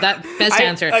 okay, that best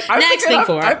answer. Next thing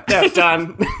 4.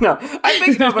 Done. No, I'm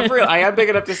big enough, but for real, I am big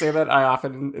enough to say that I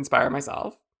often inspire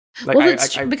myself. Like, well,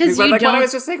 because you like don't. when I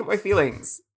was just saying my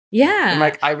feelings. Yeah. And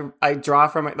like I draw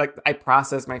from it, like I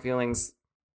process my feelings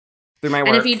through my work.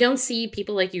 And if you don't see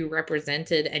people like you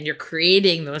represented and you're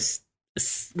creating those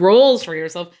roles for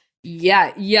yourself,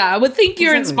 yeah, I would think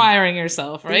you're inspiring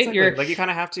yourself, right? Exactly. You're like, you kind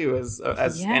of have to as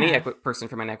any person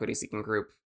from an equity seeking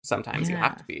group. Sometimes you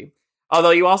have to be.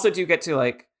 Although you also do get to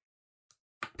like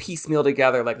piecemeal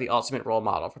together like the ultimate role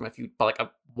model from a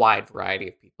wide variety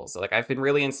of people. So like I've been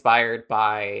really inspired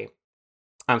by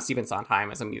Stephen Sondheim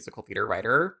as a musical theater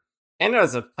writer and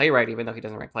as a playwright, even though he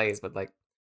doesn't write plays, but like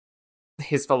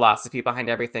his philosophy behind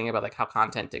everything about like how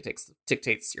content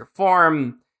dictates your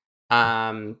form,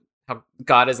 how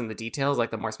God is in the details.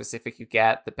 Like the more specific you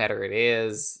get, the better it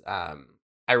is.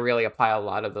 I really apply a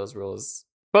lot of those rules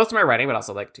both to my writing, but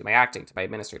also like to my acting, to my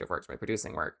administrative work, to my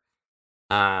producing work.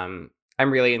 I'm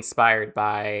really inspired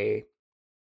by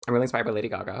Lady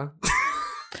Gaga.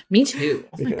 Me too.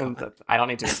 Oh I don't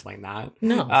need to explain that.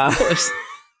 No, of course.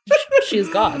 She is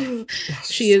God.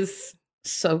 She is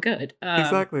so good.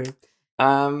 Exactly.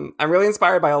 I'm really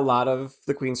inspired by a lot of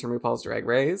the queens from RuPaul's Drag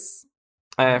Race.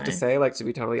 I have to say, like, to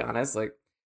be totally honest, like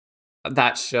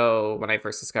that show, when I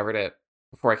first discovered it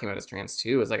before I came out as trans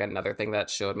too, was like another thing that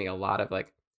showed me a lot of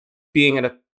like being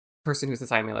a person who's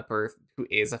assigned male at birth, who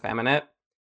is effeminate,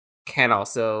 can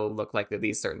also look like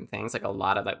these certain things. Like a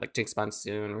lot of that, like Jinx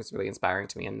Monsoon was really inspiring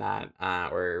to me in that,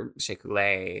 or Shea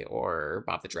Coulee, or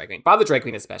Bob the Drag Queen. Bob the Drag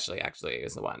Queen especially, actually,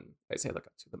 is the one I say I look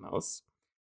up to the most.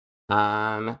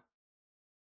 I'm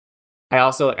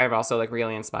also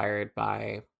really inspired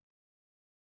by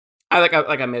a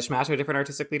mishmash of different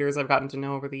artistic leaders I've gotten to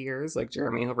know over the years, like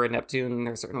Jeremy over at Neptune.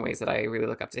 There are certain ways that I really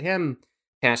look up to him.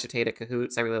 Panasha Tate at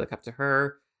Cahoots, I really look up to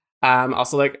her.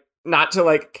 Also, like, not to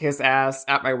like kiss ass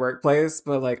at my workplace,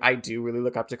 but like I do really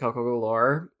look up to Coco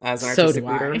Galore as an artistic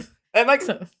leader. And like,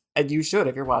 and you should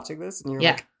if you're watching this and you're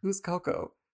like, who's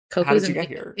Coco? How did you get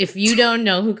here? If you don't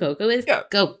know who Coco is,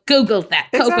 go Google that.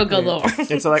 Coco Galore.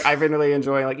 And so like I've been really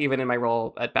enjoying, like, even in my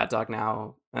role at Bad Dog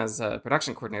now as a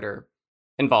production coordinator,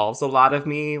 involves a lot of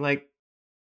me, like,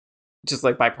 just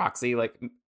like by proxy, like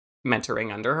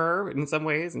mentoring under her in some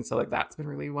ways. And so like that's been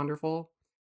really wonderful.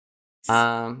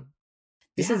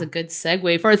 This is a good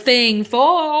segue for thing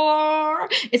 4.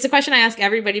 It's a question I ask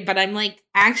everybody, but I'm like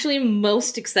actually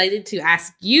most excited to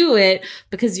ask you it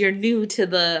because you're new to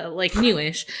the, like,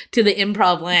 newish to the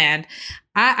improv land.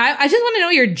 I just want to know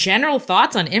your general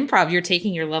thoughts on improv. You're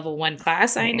taking your level 1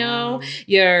 class, I know.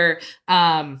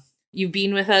 You've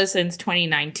been with us since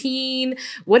 2019.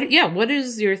 What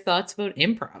is your thoughts about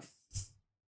improv?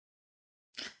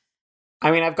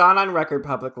 I mean, I've gone on record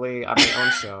publicly on my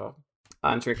own show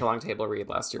on Drink Along Table Read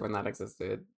last year when that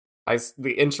existed.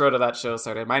 The intro to that show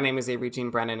started, "My name is Avery Jean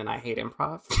Brennan and I hate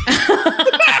improv."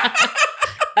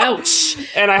 Ouch.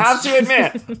 And I have to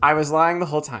admit, I was lying the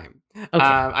whole time. Okay.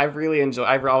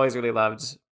 I've always really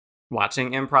loved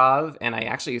watching improv, and I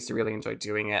actually used to really enjoy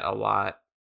doing it a lot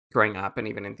growing up, and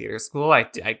even in theater school. I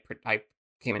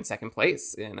came in second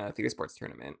place in a theater sports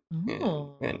tournament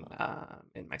in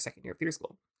my second year of theater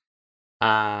school.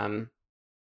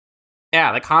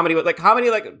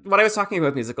 Comedy, like what I was talking about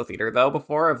with musical theater though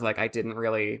before, of like I didn't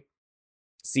really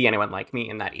see anyone like me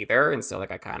in that either, and so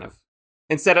like I kind of,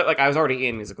 instead of like, I was already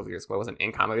in musical theater school, I wasn't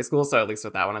in comedy school, so at least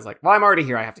with that one I was like, well, I'm already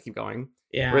here, I have to keep going.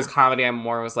 Yeah. Whereas comedy, I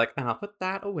more was like, and I'll put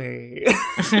that away.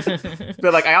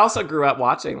 But like I also grew up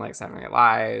watching like Saturday Night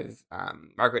Live,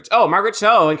 Margaret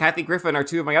Cho and Kathy Griffin are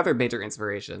 2 of my other major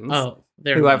inspirations. Oh,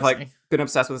 they're who amazing. I've like been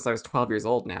obsessed with since I was 12 years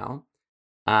old now.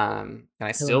 And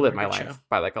I still live my life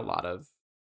by like a lot of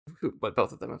what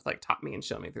both of them have like taught me and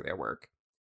shown me through their work.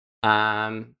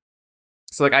 So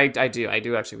like I do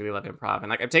actually really love improv, and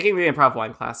like I'm taking the Improv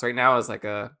 1 class right now as like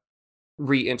a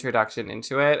reintroduction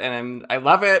into it, and I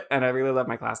love it, and I really love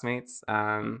my classmates.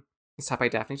 It's taught by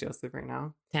Daphne Joseph right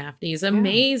now. Daphne's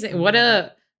amazing. What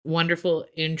a wonderful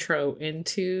intro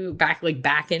into back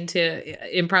into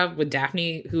improv with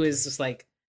Daphne, who is just like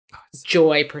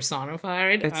joy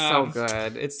personified. It's so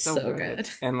good. It's so good.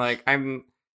 And like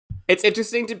it's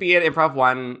interesting to be at Improv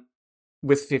One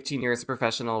with 15 years of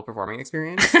professional performing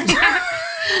experience.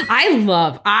 I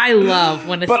love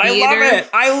when a but theater.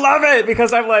 I love it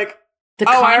because I'm like,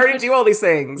 I already do all these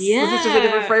things. Yeah. This is just a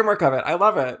different framework of it. I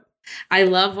love it. I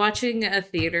love watching a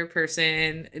theater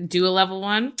person do a level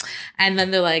 1 and then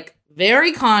they're like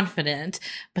very confident,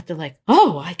 but they're like,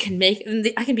 oh, I can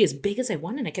be as big as I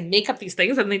want and I can make up these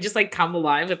things, and they just like come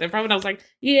alive with improv, and I was like,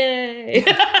 yay.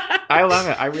 I love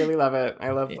it. I really love it.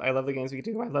 I love the games we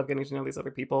do. I love getting to know these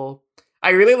other people. I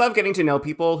really love getting to know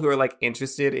people who are like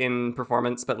interested in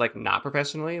performance but like not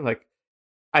professionally. Like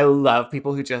I love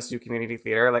people who just do community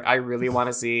theater. Like I really want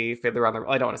to see Fiddler on the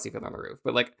I don't want to see Fiddler on the Roof,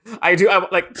 but like I do.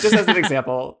 Like just as an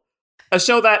example, a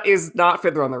show that is not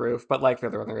Fiddler on the Roof, but like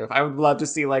Fiddler on the Roof. I would love to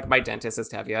see like My Dentist as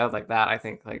Tevye, like that. I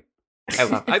think like I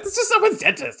love it. It's just someone's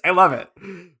dentist. I love it.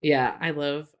 Yeah, I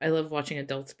love watching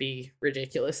adults be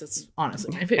ridiculous. It's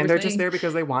honestly my favorite And they're thing. just there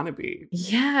because they want to be.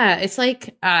 Yeah, it's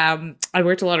like I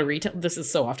worked a lot of retail. This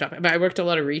is so off topic, but I worked a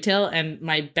lot of retail, and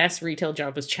my best retail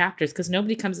job was chapters, because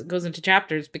nobody goes into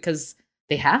chapters because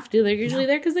they have to. They're usually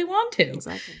there because they want to.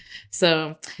 Exactly.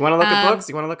 So you want to look at books?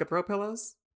 You want to look at throw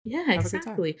pillows? Yeah,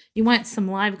 exactly. You want some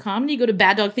live comedy? Go to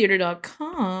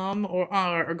baddogtheater.com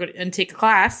or go and take a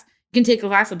class. You can take a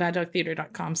class at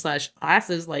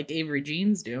baddogtheater.com/classes like Avery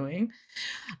Jean's doing.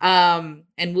 And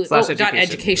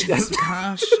 /education. Yes.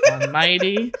 Gosh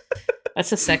almighty.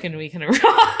 That's the second week in a row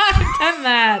I've done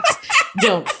that.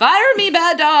 Don't fire me,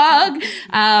 bad dog.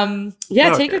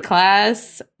 Take a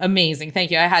class. Amazing. Thank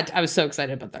you. I was so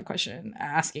excited about that question,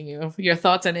 asking you your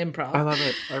thoughts on improv. I love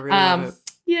it. I really love it.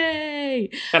 Yay.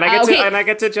 And I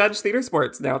get to judge theater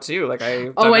sports now too. Like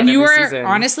and you were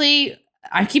honestly,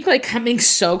 I keep like coming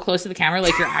so close to the camera,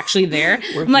 like you're actually there.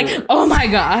 I'm like, oh my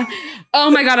god,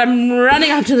 I'm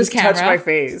running up to this camera. Touch my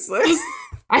face.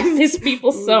 I miss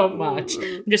people so much.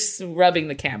 I'm just rubbing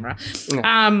the camera.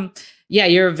 Yeah,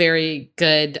 you're very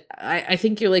good. I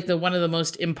think you're like one of the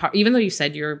most even though you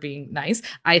said you're being nice,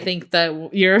 I think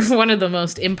that you're one of the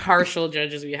most impartial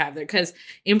judges we have there, because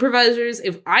improvisers,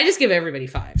 if I just give everybody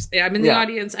 5s. I'm in the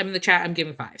audience, I'm in the chat, I'm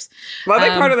giving 5s. Well, I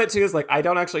think part of it too is like I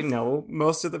don't actually know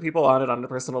most of the people on it on a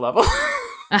personal level.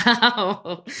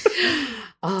 Oh.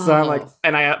 So I'm like,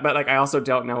 I also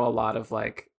don't know a lot of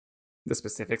like the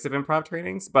specifics of improv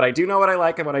trainings, but I do know what I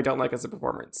like and what I don't like as a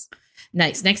performance.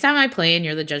 Nice. Next time I play and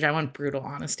you're the judge, I want brutal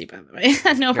honesty, by the way.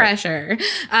 No pressure.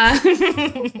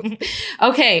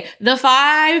 Okay, the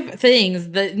 5 things,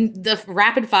 the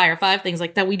rapid fire 5 things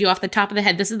like that we do off the top of the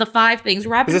head. This is the 5 things.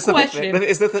 Rapid question.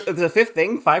 Is this the 5th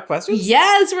thing? 5 questions?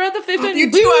 Yes, we're at the 5th one.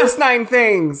 You do ask 9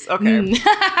 things. Okay.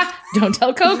 Don't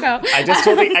tell Coco. I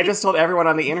just told everyone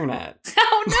on the internet.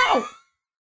 Oh no.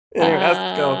 Anyway,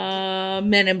 let's go.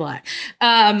 Men in Black.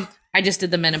 I just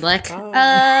did the Men in Black.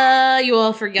 You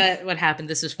all forget what happened.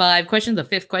 This is 5 questions. The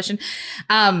 5th question.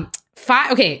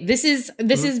 5. Okay, this is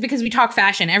because we talk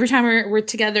fashion. Every time we're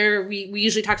together, we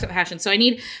usually talk about fashion. So I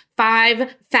need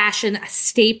 5 fashion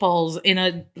staples in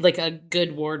a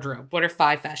good wardrobe. What are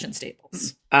 5 fashion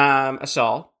staples? A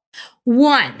shawl.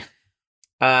 1.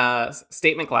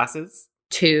 Statement glasses.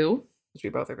 2. Which we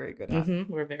both are very good at.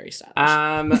 Mm-hmm. We're very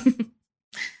stylish.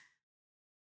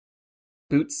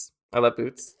 Boots. I love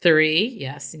boots. 3.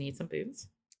 Yes, you need some boots.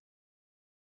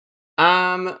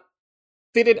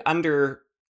 Fitted under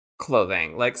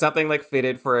clothing, like something like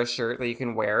fitted for a shirt that you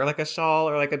can wear like a shawl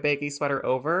or like a baggy sweater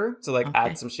over to like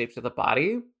add some shape to the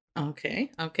body. Okay.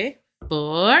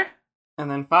 4. And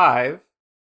then 5,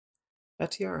 a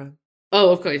tiara.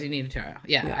 Oh, of course you need a tiara.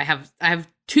 Yeah. I have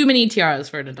too many tiaras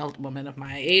for an adult woman of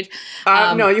my age.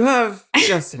 No, you have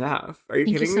just enough. Are you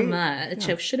kidding me? Thank you so much.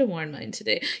 Yeah. I should have worn mine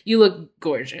today. You look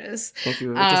gorgeous. Thank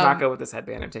you. It does not go with this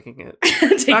headband. I'm taking it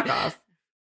back off.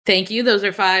 Thank you. Those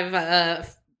are 5.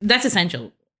 That's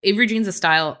essential. Avery Jean's a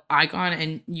style icon,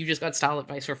 and you just got style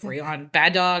advice for free on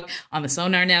Bad Dog, on the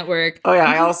Sonar Network. Oh yeah,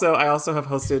 I also have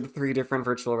hosted 3 different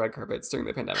virtual red carpets during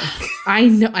the pandemic. I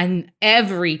know, and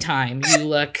every time you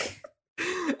look.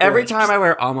 Every time I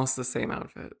wear almost the same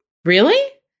outfit. Really?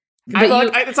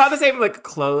 It's not the same like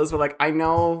clothes, but like I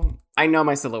know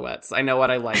my silhouettes. I know what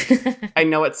I like. I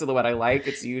know what silhouette I like.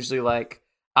 It's usually like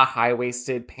a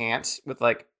high-waisted pant with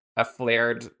like a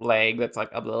flared leg that's like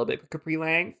a little bit capri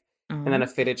length, and then a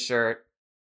fitted shirt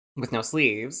with no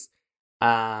sleeves.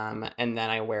 And then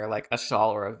I wear like a shawl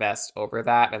or a vest over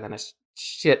that, and then a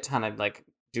shit ton of like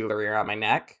jewelry around my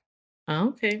neck.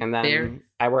 Okay. And then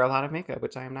I wear a lot of makeup,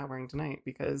 which I am not wearing tonight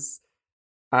because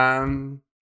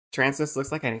transness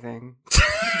looks like anything.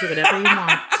 do whatever you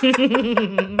want.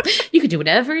 You could do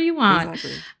whatever you want.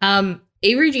 Exactly.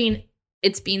 Avery Jean,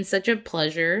 it's been such a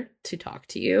pleasure to talk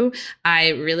to you. I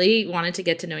really wanted to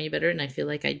get to know you better, and I feel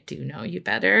like I do know you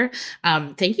better.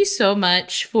 Thank you so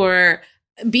much for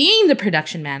being the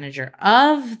production manager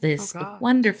of this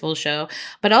wonderful show.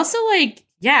 But also, like,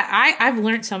 yeah, I've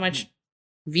learned so much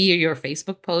via your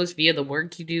Facebook post, via the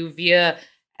work you do, via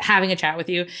having a chat with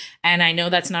you. And I know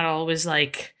that's not always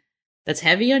like, that's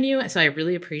heavy on you. So I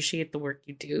really appreciate the work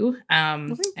you do.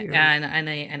 Thank you.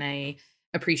 And I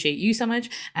appreciate you so much.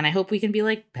 And I hope we can be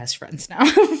like best friends now.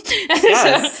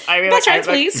 Yes. So, best friends,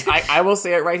 please. I will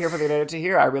say it right here for the internet to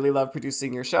hear. I really love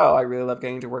producing your show. I really love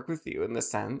getting to work with you in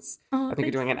this sense. I think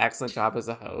you're doing an excellent job as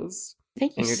a host.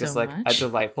 Thank you so much. And you're just like a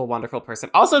delightful, wonderful person.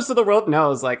 Also, so the world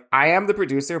knows, like, I am the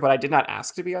producer, but I did not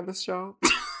ask to be on this show.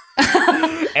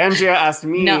 Andrea asked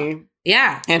me. No.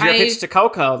 Yeah. Andrea pitched to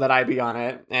Coco that I be on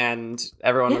it, and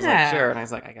everyone was like, sure. And I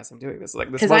was like, I guess I'm doing this. Like,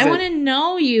 this because I want to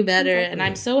know you better, and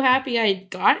I'm so happy I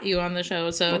got you on the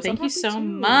show. So thank you so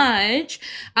much.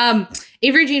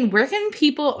 Avery Jean, where can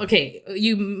people? Okay,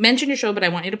 you mentioned your show, but I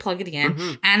want you to plug it again,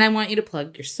 and I want you to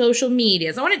plug your social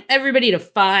medias. I want everybody to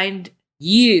find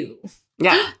you.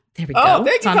 Yeah. There we go. Oh,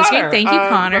 thank you, Connor. Thank you,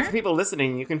 Connor. But for people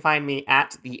listening, you can find me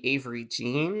at the Avery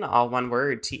Jean, all one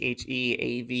word,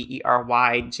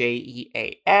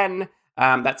 TheAveryJean.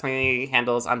 That's my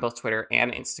handles on both Twitter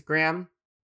and Instagram.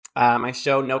 My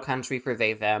show, No Country for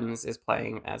They Thems, is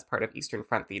playing as part of Eastern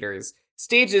Front Theater's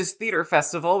Stages Theater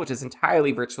Festival, which is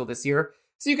entirely virtual this year.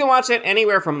 So you can watch it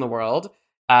anywhere from the world.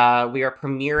 We are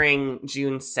premiering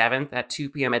June 7th at 2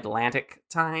 p.m. Atlantic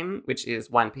time, which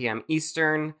is 1 p.m.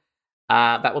 Eastern.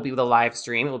 That will be the live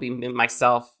stream. It will be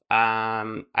myself.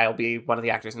 I'll be one of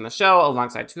the actors in the show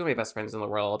alongside two of my best friends in the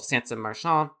world, Sansom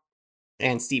Marchand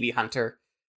and Stevie Hunter,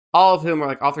 all of whom are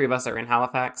like, all three of us are in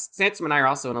Halifax. Sansom and I are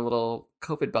also in a little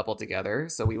COVID bubble together.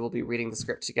 So we will be reading the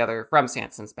script together from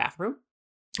Sansom's bathroom.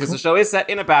 Because the show is set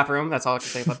in a bathroom. That's all I can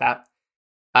say about that.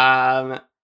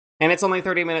 And it's only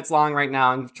 30 minutes long right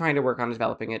now. I'm trying to work on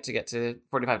developing it to get to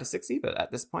 45 to 60. But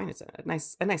at this point, it's a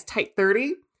nice tight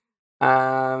 30.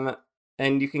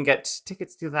 And you can get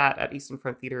tickets to that at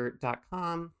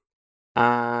easternfronttheater.com.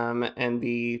 And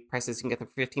the prices, you can get them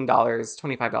for $15,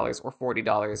 $25, or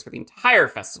 $40 for the entire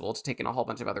festival to take in a whole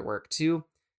bunch of other work too.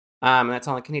 And that's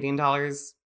only Canadian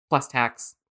dollars plus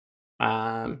tax.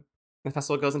 The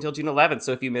festival goes until June 11th.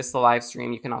 So if you miss the live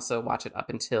stream, you can also watch it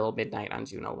up until midnight on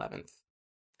June 11th.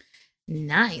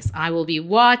 Nice. I will be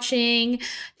watching.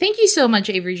 Thank you so much,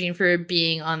 Avery Jean, for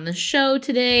being on the show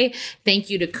today. Thank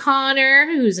you to Connor,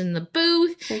 who's in the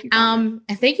booth. Thank you, and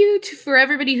thank you for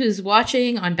everybody who's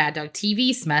watching on Bad Dog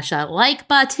TV. Smash that like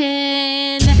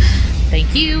button.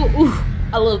 Thank you. Ooh,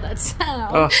 I love that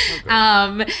sound. Oh,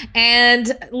 so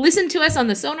and listen to us on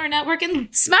the Sonar Network and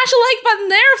smash a like button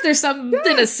there if there's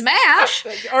something to smash.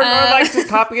 Or like just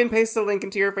copy and paste the link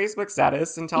into your Facebook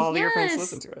status and tell all of your friends to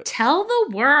listen to it. Tell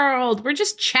the world. We're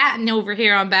just chatting over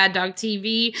here on Bad Dog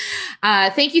TV.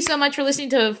 Thank you so much for listening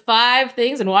to 5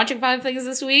 Things and watching 5 Things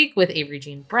this week with Avery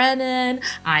Jean Brennan.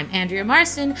 I'm Andrea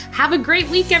Marston. Have a great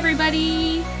week,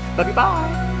 everybody. Love you.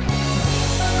 Bye.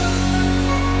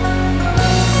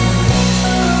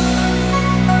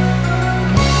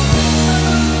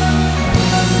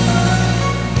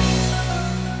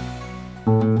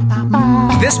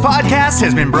 This podcast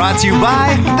has been brought to you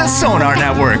by the Sonar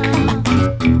Network.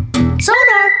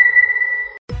 Sonar!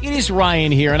 It is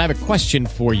Ryan here, and I have a question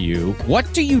for you.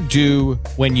 What do you do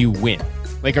when you win?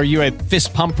 Like, are you a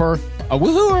fist pumper, a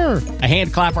woohooer, a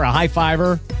hand clapper, a high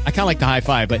fiver? I kind of like the high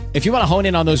five, but if you want to hone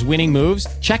in on those winning moves,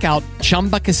 check out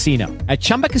Chumba Casino. At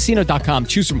ChumbaCasino.com,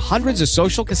 choose from hundreds of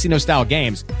social casino-style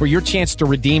games for your chance to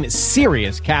redeem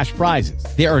serious cash prizes.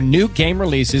 There are new game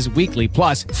releases weekly,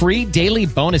 plus free daily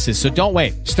bonuses. So don't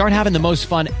wait. Start having the most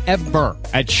fun ever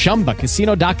at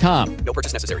ChumbaCasino.com. No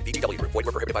purchase necessary. VGW. Void where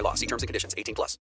prohibited by law. See terms and conditions. 18+.